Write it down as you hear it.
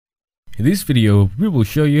In this video, we will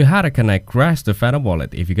show you how to connect Grass to Phantom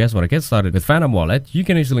Wallet. If you guys want to get started with Phantom Wallet, you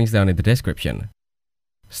can use the links down in the description.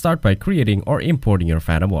 Start by creating or importing your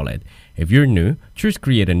Phantom Wallet. If you're new, choose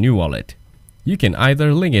create a new wallet. You can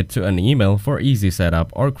either link it to an email for easy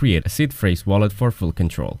setup or create a seed phrase wallet for full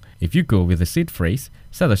control. If you go with a seed phrase,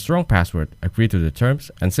 set a strong password, agree to the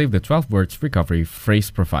terms, and save the 12 words recovery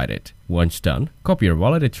phrase provided. Once done, copy your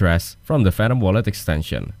wallet address from the Phantom Wallet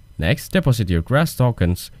extension. Next, deposit your Grass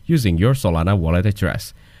tokens using your Solana wallet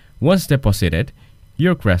address. Once deposited,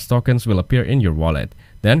 your Grass tokens will appear in your wallet.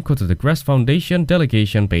 Then go to the Grass Foundation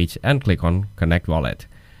delegation page and click on Connect Wallet.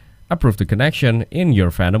 Approve the connection in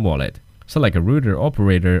your Phantom Wallet. Select a router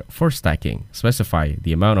operator for stacking. Specify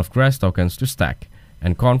the amount of Grass tokens to stack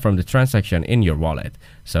and confirm the transaction in your wallet.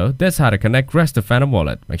 So that's how to connect Grass to Phantom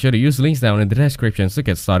Wallet. Make sure to use links down in the description to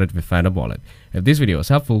get started with Phantom Wallet. If this video was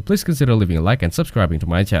helpful, please consider leaving a like and subscribing to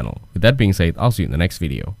my channel. With that being said, I'll see you in the next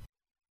video.